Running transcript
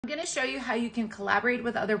I'm going to show you how you can collaborate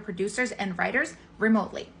with other producers and writers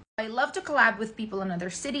remotely. I love to collab with people in other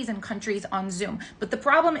cities and countries on Zoom, but the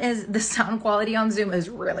problem is the sound quality on Zoom is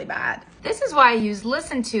really bad. This is why I use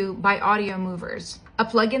Listen To by Audio Movers, a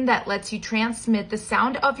plugin that lets you transmit the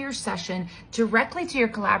sound of your session directly to your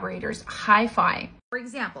collaborators' hi-fi. For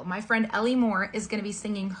example, my friend Ellie Moore is going to be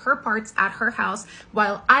singing her parts at her house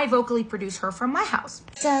while I vocally produce her from my house.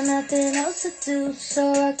 Got nothing else to do,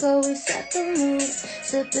 so I go reset the mood,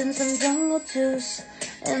 sipping some jungle juice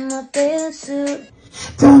in my bathing suit.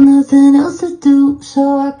 Got nothing else to do,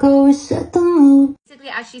 so I go reset the mood. Basically,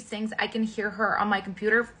 as she sings, I can hear her on my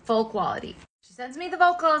computer full quality. She sends me the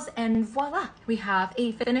vocals and voila, we have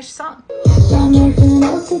a finished song. Got nothing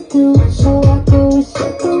else to do, so I go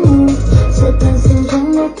reset the mood, sipping some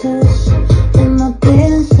jungle juice